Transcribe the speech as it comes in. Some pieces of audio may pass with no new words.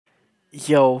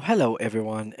Hello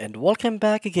everyone, and welcome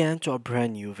back again to a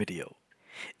brand new video.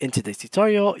 In today's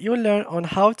tutorial, you'll learn on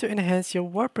how to enhance your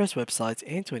WordPress website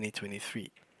in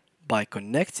 2023 by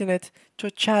connecting it to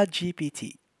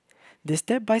ChatGPT. This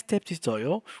step-by-step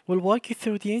tutorial will walk you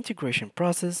through the integration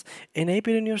process,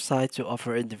 enabling your site to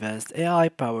offer advanced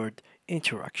AI-powered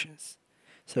interactions.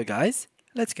 So guys,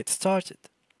 let's get started.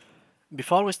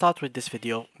 Before we start with this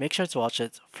video, make sure to watch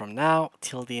it from now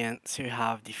till the end so you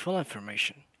have the full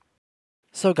information.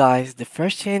 So guys, the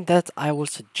first thing that I will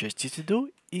suggest you to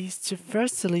do is to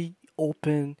firstly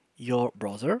open your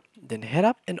browser, then head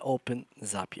up and open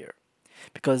Zapier.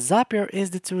 Because Zapier is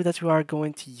the tool that we are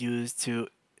going to use to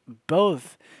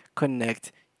both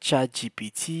connect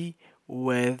ChatGPT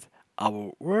with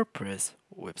our WordPress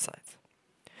website.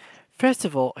 First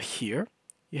of all, here,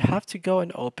 you have to go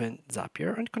and open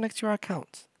Zapier and connect your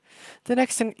account. The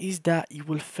next thing is that you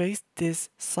will face this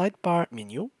sidebar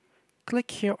menu.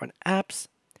 Click here on Apps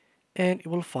and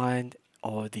you will find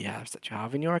all the apps that you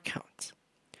have in your account.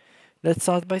 Let's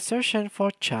start by searching for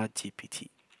ChatGPT.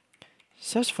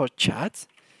 Search for chat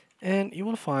and you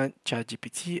will find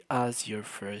ChatGPT as your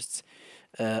first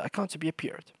account to be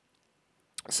appeared.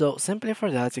 So simply for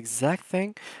that exact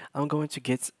thing, I'm going to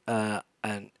get an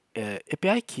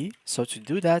API key. So to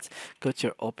do that, go to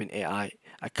your OpenAI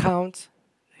account.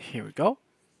 Here we go.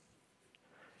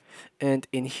 And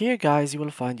in here, guys, you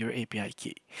will find your API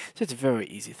key. So it's a very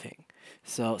easy thing.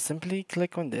 So simply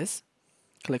click on this,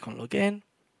 click on login,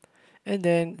 and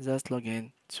then just log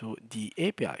in to the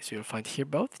API. So you'll find here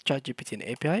both ChatGPT and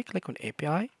API. Click on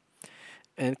API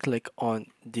and click on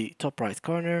the top right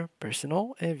corner,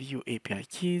 personal, and view API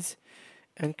keys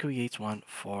and create one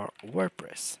for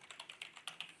WordPress.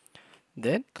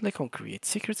 Then click on create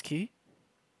secret key,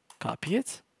 copy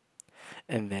it,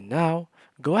 and then now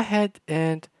go ahead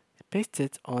and paste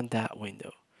it on that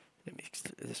window. Let me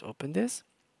just open this.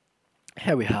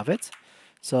 Here we have it.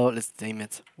 So let's name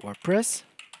it WordPress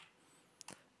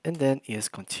and then yes,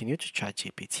 continue to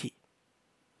ChatGPT.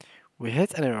 We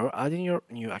hit an error adding your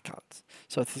new account.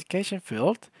 So authentication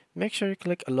field, make sure you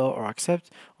click allow or accept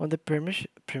on the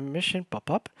permission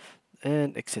pop-up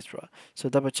and etc. So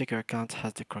double check your account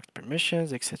has the correct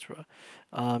permissions, etc.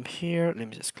 Here, let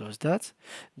me just close that.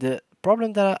 The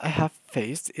problem that I have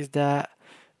faced is that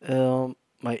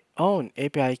my own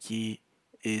API key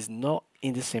is not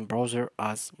in the same browser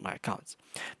as my account.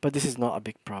 But this is not a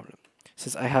big problem.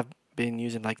 Since I have been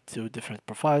using like two different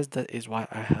profiles, that is why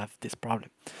I have this problem.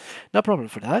 No problem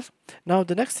for that. Now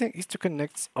the next thing is to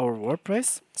connect our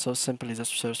WordPress. So simply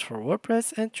just search for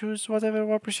WordPress and choose whatever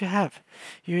WordPress you have.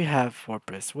 You have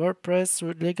WordPress, WordPress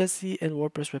with Legacy and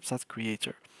WordPress Website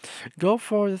Creator. Go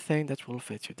for the thing that will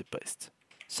fit you the best.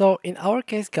 So in our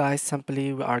case, guys,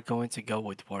 simply we are going to go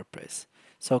with WordPress.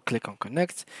 So click on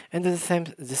connect and do the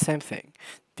same thing.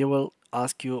 They will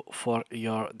ask you for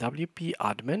your WP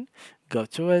admin, go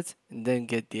to it, and then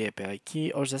get the API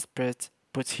key or just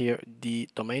put here the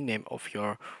domain name of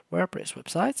your WordPress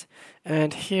website.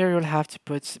 And here you'll have to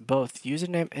put both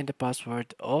username and the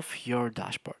password of your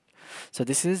dashboard. So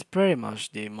this is pretty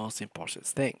much the most important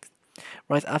thing.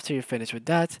 Right after you finish with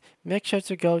that, make sure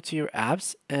to go to your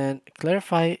apps and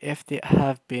clarify if they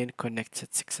have been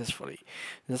connected successfully.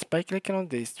 Just by clicking on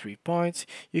these 3 points,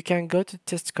 you can go to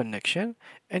test connection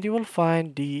and you will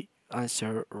find the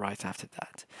answer right after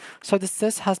that. So the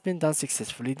test has been done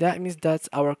successfully. That means that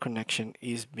our connection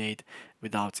is made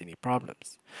without any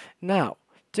problems. Now,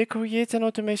 to create an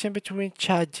automation between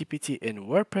ChatGPT and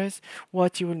WordPress,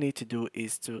 what you will need to do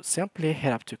is to simply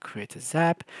head up to create a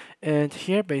zap, and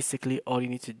here basically all you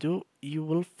need to do, you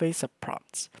will face a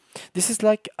prompt. This is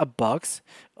like a box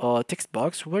or text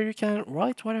box where you can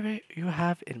write whatever you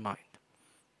have in mind.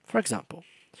 For example,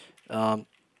 um,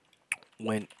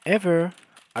 whenever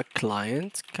a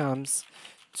client comes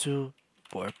to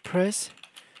WordPress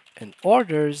and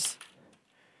orders,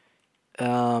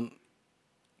 um,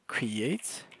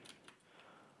 create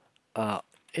a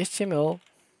HTML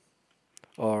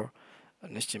or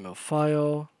an HTML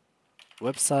file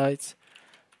website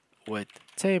with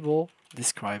table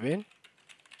describing,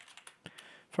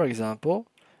 for example,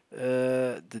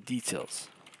 the details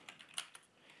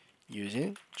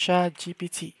using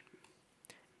ChatGPT.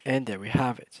 And there we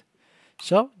have it.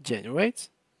 So generate,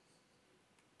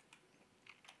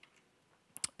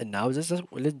 and now let's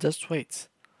just wait.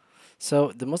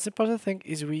 So the most important thing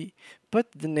is we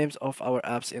put the names of our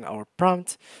apps in our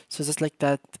prompt. So just like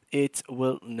that, it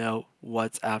will know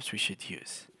what apps we should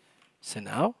use. So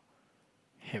now,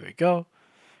 here we go.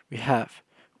 We have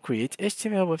create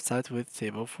HTML website with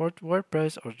table for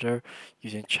WordPress order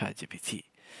using ChatGPT.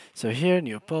 So here,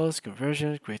 new post,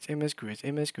 conversion, create image, create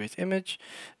image, create image.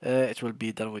 It will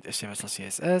be done with HTML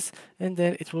CSS, and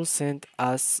then it will send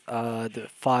us the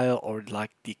file or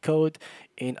like the code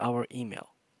in our email.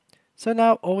 So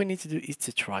now all we need to do is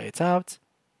to try it out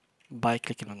by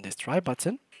clicking on this try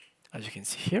button. As you can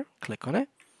see here, click on it,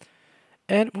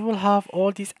 and we will have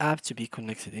all these apps to be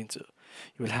connected into.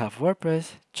 You will have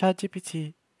WordPress,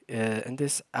 ChatGPT, and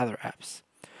this other apps.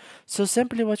 So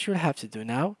simply what you'll have to do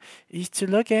now is to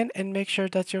log in and make sure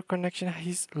that your connection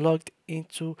is logged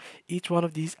into each one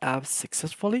of these apps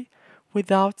successfully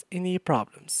without any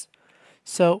problems.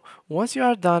 So once you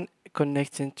are done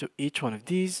connecting to each one of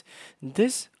these,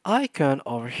 this icon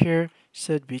over here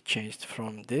should be changed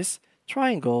from this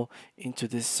triangle into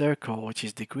this circle, which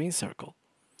is the green circle.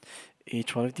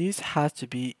 Each one of these has to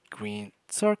be green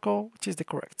circle, which is the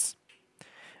correct.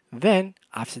 Then,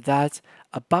 after that,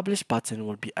 a publish button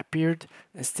will be appeared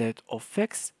instead of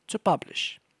fix to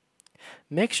publish.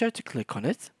 Make sure to click on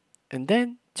it and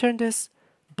then turn this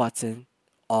button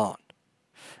on.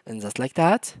 And just like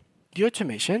that, the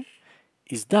automation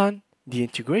is done, the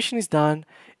integration is done,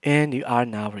 and you are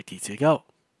now ready to go.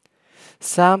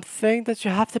 Something that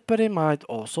you have to put in mind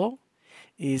also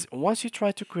is once you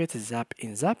try to create a zap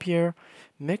in Zapier,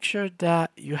 make sure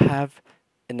that you have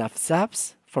enough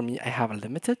zaps. For me, I have a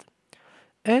limited,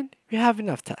 and we have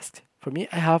enough tasks. For me,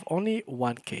 I have only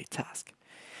 1K task.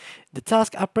 The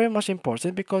tasks are pretty much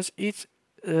important because each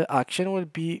action will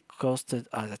be costed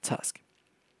as a task.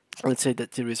 Let's say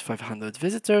that there is 500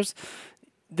 visitors,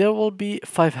 there will be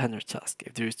 500 tasks.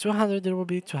 If there is 200, there will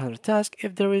be 200 tasks.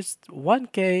 If there is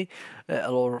 1K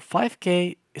or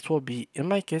 5K, it will be, in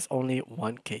my case, only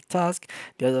 1K task.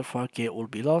 The other 4K will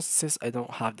be lost since I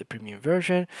don't have the premium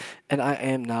version and I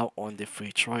am now on the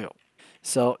free trial.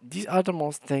 So these are the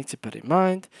most things to put in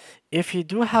mind. If you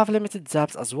do have limited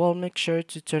zaps as well, make sure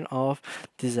to turn off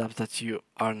the zaps that you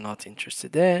are not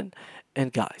interested in.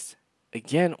 And guys,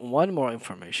 again, one more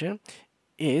information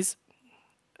is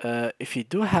if you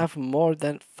do have more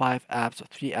than 5 apps or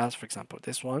 3 apps, for example,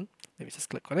 this one, let me just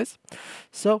click on it.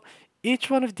 So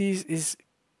each one of these is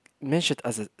mentioned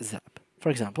as a zap. For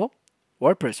example,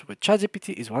 WordPress with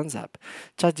ChatGPT is one zap.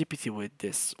 ChatGPT with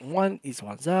this one is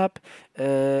one zap.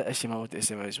 HTML with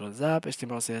HTML is one zap.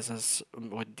 HTML CSS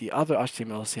with the other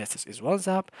HTML CSS is one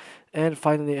zap. And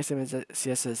finally, HTML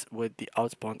CSS with the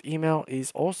outbound email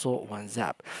is also one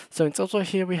zap. So in total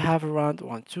here we have around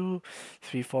 1, 2,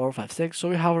 3, 4, 5, 6. So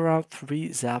we have around 3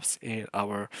 zaps in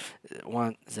our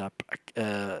one zap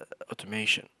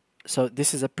automation. So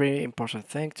this is a pretty important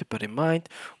thing to put in mind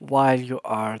while you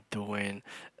are doing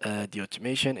the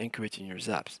automation and creating your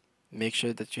zaps. Make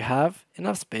sure that you have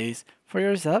enough space for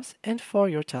your zaps and for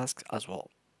your tasks as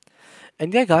well.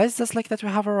 And yeah guys, just like that we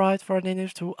have arrived for an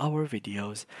end to our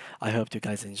videos. I hope you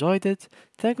guys enjoyed it.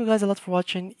 Thank you guys a lot for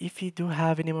watching. If you do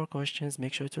have any more questions,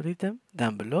 make sure to leave them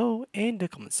down below in the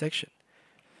comment section.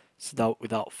 So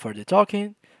without further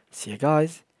talking, see you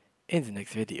guys in the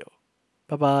next video.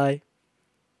 Bye bye.